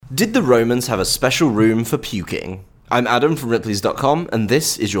Did the Romans have a special room for puking? I'm Adam from Ripley's.com, and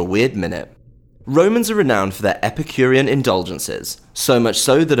this is your Weird Minute. Romans are renowned for their Epicurean indulgences, so much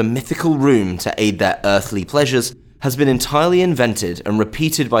so that a mythical room to aid their earthly pleasures has been entirely invented and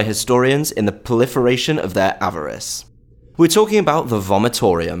repeated by historians in the proliferation of their avarice. We're talking about the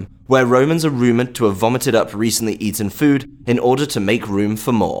vomitorium, where Romans are rumoured to have vomited up recently eaten food in order to make room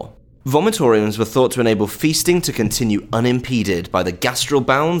for more. Vomitoriums were thought to enable feasting to continue unimpeded by the gastral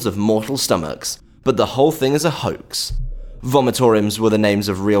bounds of mortal stomachs, but the whole thing is a hoax. Vomitoriums were the names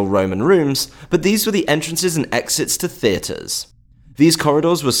of real Roman rooms, but these were the entrances and exits to theatres. These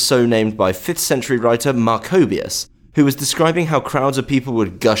corridors were so named by 5th century writer Macrobius, who was describing how crowds of people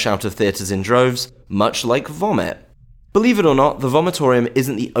would gush out of theatres in droves, much like vomit. Believe it or not, the vomitorium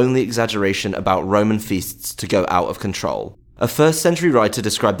isn't the only exaggeration about Roman feasts to go out of control. A 1st century writer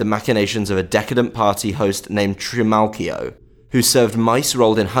described the machinations of a decadent party host named Trimalchio, who served mice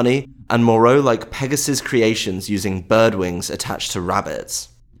rolled in honey and Moreau-like Pegasus creations using bird wings attached to rabbits.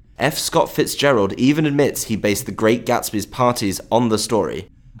 F. Scott Fitzgerald even admits he based The Great Gatsby's parties on the story,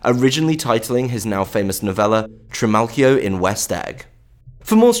 originally titling his now famous novella Trimalchio in West Egg.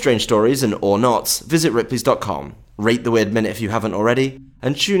 For more strange stories and or nots, visit Ripley's.com, rate the Weird Minute if you haven't already,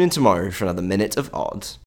 and tune in tomorrow for another Minute of Odd.